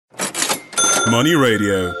Money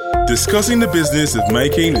Radio, discussing the business of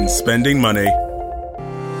making and spending money.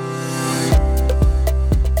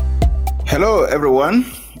 Hello, everyone.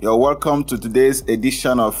 You're welcome to today's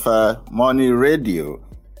edition of Money Radio,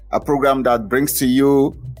 a program that brings to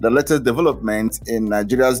you the latest developments in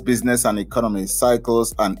Nigeria's business and economy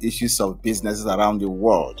cycles and issues of businesses around the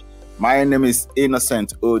world. My name is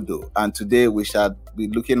Innocent Odo, and today we shall be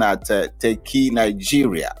looking at Techie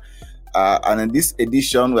Nigeria. And in this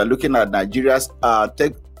edition, we're looking at Nigeria's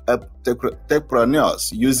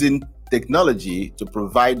techpreneurs using technology to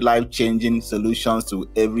provide life-changing solutions to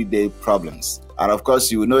everyday problems. And of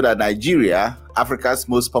course, you know that Nigeria, Africa's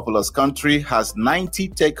most populous country, has 90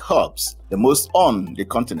 tech hubs, the most on the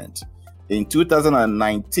continent. In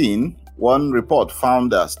 2019, one report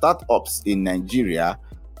found that startups in Nigeria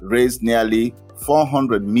raised nearly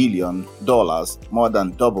 $400 million, more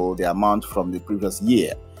than double the amount from the previous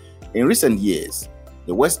year. In recent years,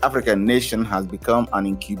 the West African nation has become an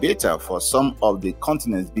incubator for some of the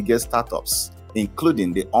continent's biggest startups,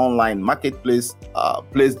 including the online marketplace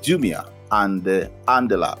Jumia and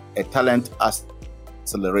Andela, a talent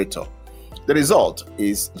accelerator. The result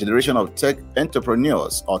is generation of tech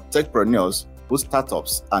entrepreneurs or techpreneurs whose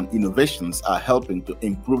startups and innovations are helping to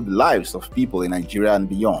improve the lives of people in Nigeria and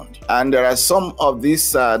beyond. And there are some of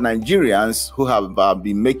these Nigerians who have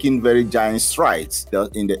been making very giant strides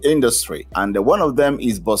in the industry. And one of them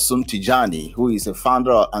is Bosun Tijani, who is a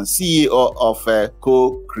founder and CEO of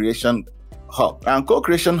Co-Creation Hub. And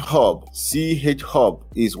Co-Creation Hub, CH Hub,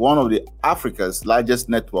 is one of the Africa's largest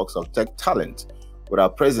networks of tech talent, with a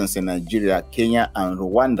presence in Nigeria, Kenya, and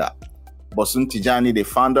Rwanda. Bosun Tijani, the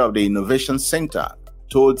founder of the Innovation Center,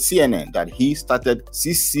 told CNN that he started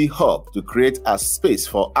CC Hub to create a space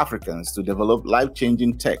for Africans to develop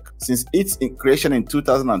life-changing tech. Since its creation in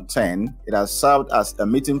 2010, it has served as a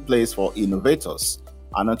meeting place for innovators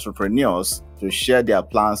and entrepreneurs to share their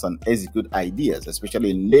plans and execute ideas,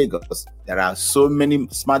 especially in Lagos. There are so many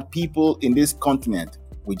smart people in this continent.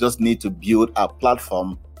 We just need to build a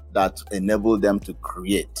platform that enables them to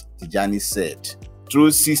create, Tijani said.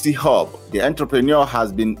 Through CC Hub, the entrepreneur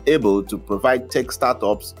has been able to provide tech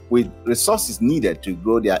startups with resources needed to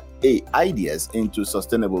grow their ideas into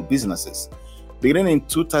sustainable businesses. Beginning in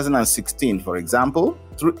 2016, for example,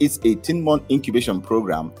 through its 18-month incubation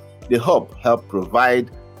program, the hub helped provide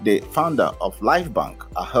the founder of LifeBank,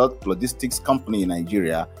 a health logistics company in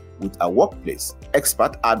Nigeria, with a workplace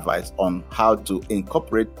expert advice on how to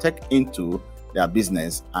incorporate tech into their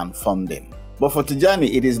business and funding. But for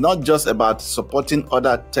Tijani, it is not just about supporting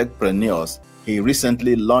other techpreneurs. He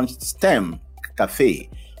recently launched STEM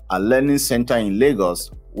Cafe, a learning center in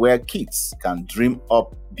Lagos where kids can dream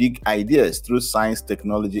up big ideas through science,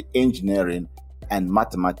 technology, engineering, and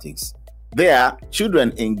mathematics. There,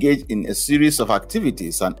 children engage in a series of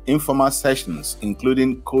activities and informal sessions,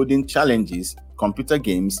 including coding challenges, computer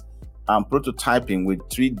games, and prototyping with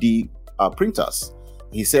 3D printers.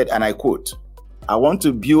 He said, and I quote, "I want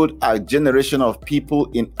to build a generation of people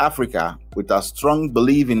in Africa with a strong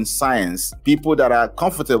belief in science, people that are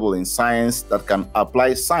comfortable in science, that can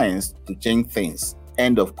apply science to change things."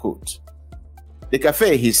 End of quote. The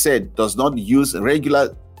cafe, he said, does not use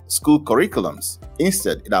regular school curriculums.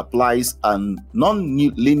 Instead, it applies a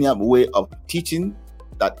non-linear way of teaching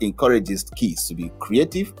that encourages kids to be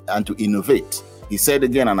creative and to innovate. He said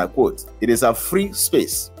again, and I quote, "It is a free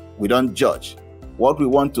space. We don't judge. What we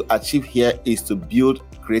want to achieve here is to build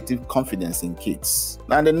creative confidence in kids."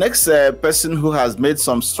 Now, the next person who has made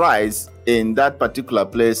some strides in that particular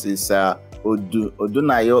place is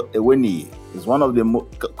Odunayo Eweniyi. He's one of the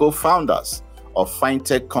co-founders of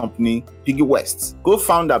fintech company Piggy West.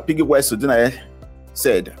 Co-founder Piggy West Odunayo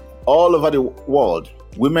said, "All over the world,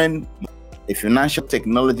 women, a financial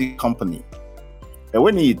technology company."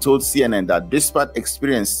 Eweniyi told CNN that despite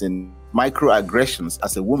experiencing microaggressions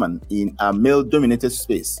as a woman in a male-dominated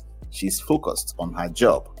space, she's focused on her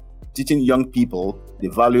job, teaching young people the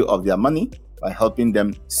value of their money by helping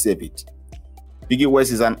them save it. Piggy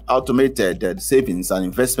West is an automated savings and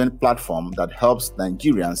investment platform that helps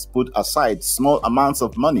Nigerians put aside small amounts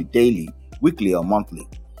of money daily, weekly, or monthly.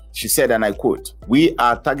 She said, and I quote, "We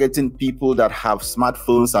are targeting people that have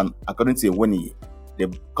smartphones, and according to Eweniyi,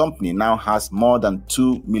 the company now has more than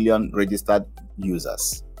 2 million registered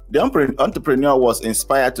users." The entrepreneur was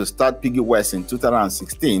inspired to start Piggy West in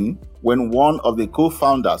 2016 when one of the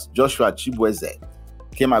co-founders, Joshua Chibueze,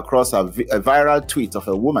 came across a viral tweet of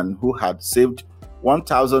a woman who had saved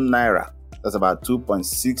 1,000 naira, that's about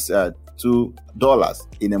 $2.62,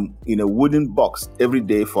 in a wooden box every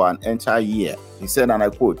day for an entire year. He said, and I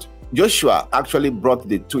quote, "Joshua actually brought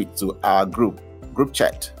the tweet to our group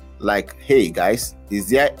chat like, hey guys, is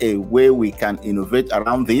there a way we can innovate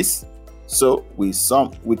around this? So with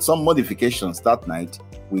some modifications that night,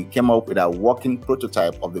 we came up with a working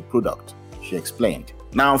prototype of the product, she explained.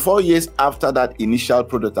 Now, 4 years after that initial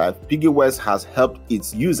prototype, PiggyWest has helped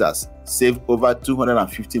its users save over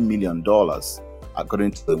 $250 million,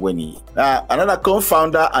 according to the Weni. Another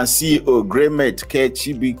co-founder and CEO, Greymate Care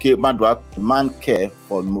Chibike Madwak, demand care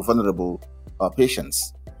for vulnerable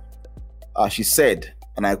patients. She said,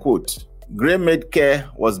 and I quote, Greymate Care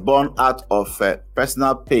was born out of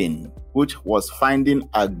personal pain, which was finding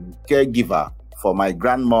a caregiver for my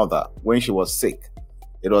grandmother when she was sick.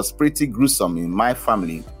 It was pretty gruesome in my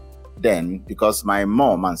family then because my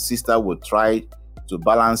mom and sister would try to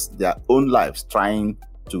balance their own lives trying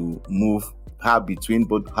to move her between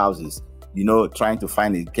both houses, trying to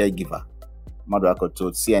find a caregiver, Maduako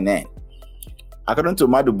told CNN. According to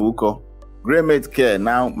Madubuko, Greymate Care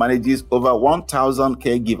now manages over 1,000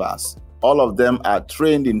 caregivers. All of them are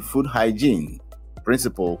trained in food hygiene,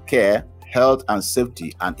 principal care, health and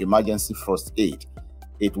safety, and emergency first aid.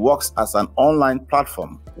 It works as an online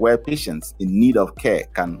platform where patients in need of care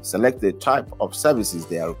can select the type of services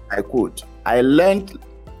they are. I quote, I learned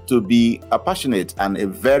to be a passionate and a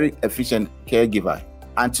very efficient caregiver.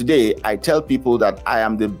 And today I tell people that I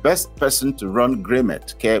am the best person to run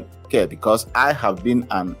Greymate Care because I have been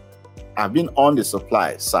on the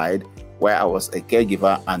supply side where I was a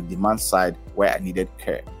caregiver and demand side where I needed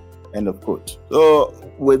care. End of quote.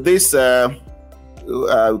 So with this,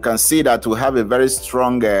 we can see that we have a very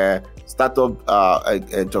strong startup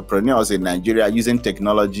entrepreneurs in Nigeria using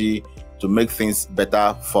technology to make things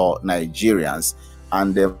better for Nigerians.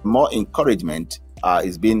 And more encouragement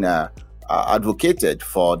is being advocated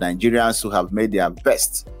for Nigerians who have made their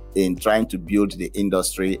best in trying to build the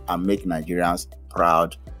industry and make Nigerians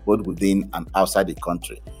proud, both within and outside the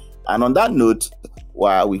country. And on that note,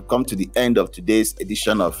 we've come to the end of today's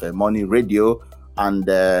edition of Money Radio. And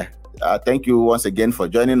thank you once again for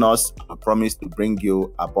joining us. I promise to bring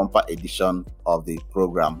you a bumper edition of the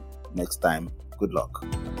program next time. Good luck.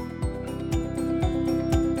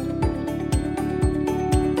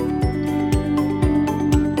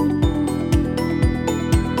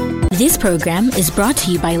 This program is brought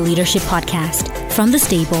to you by Leadership Podcast from the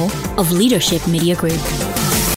stable of Leadership Media Group.